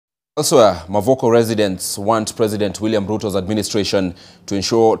Elsewhere, Mavoko residents want President William Ruto's administration to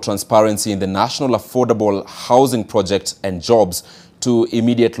ensure transparency in the National Affordable Housing Project and jobs to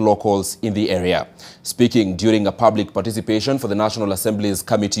immediate locals in the area. Speaking during a public participation for the National Assembly's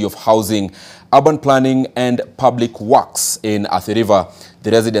Committee of Housing, Urban Planning and Public Works in Athi River, the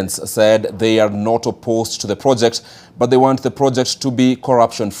residents said they are not opposed to the project, but they want the project to be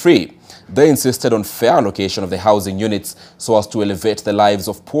corruption-free. They insisted on fair allocation of the housing units so as to elevate the lives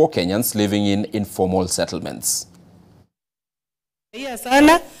of poor Kenyans living in informal settlements.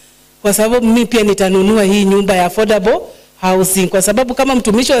 Sana kwa sababu mimi pia nitanunua hii nyumba ya affordable housing kwa sababu kama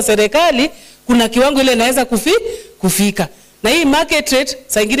mtumishi wa serikali kuna kiwango ile naweza kufika. Na hii market rate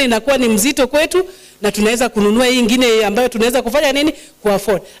saa nyingine inakuwa ni mzito kwetu na tunaweza kununua hii nyingine ambayo tunaweza kufanya nini ku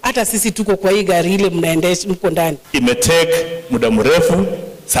afford. Hata sisi tuko kwa hii gari ile mnaendesha mko ndani. Imetake muda mrefu.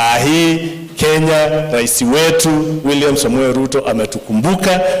 Saa hii Kenya, rais wetu William Samuel Ruto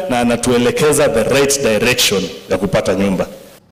ametukumbuka na anatuelekeza the right direction ya kupata nyumba.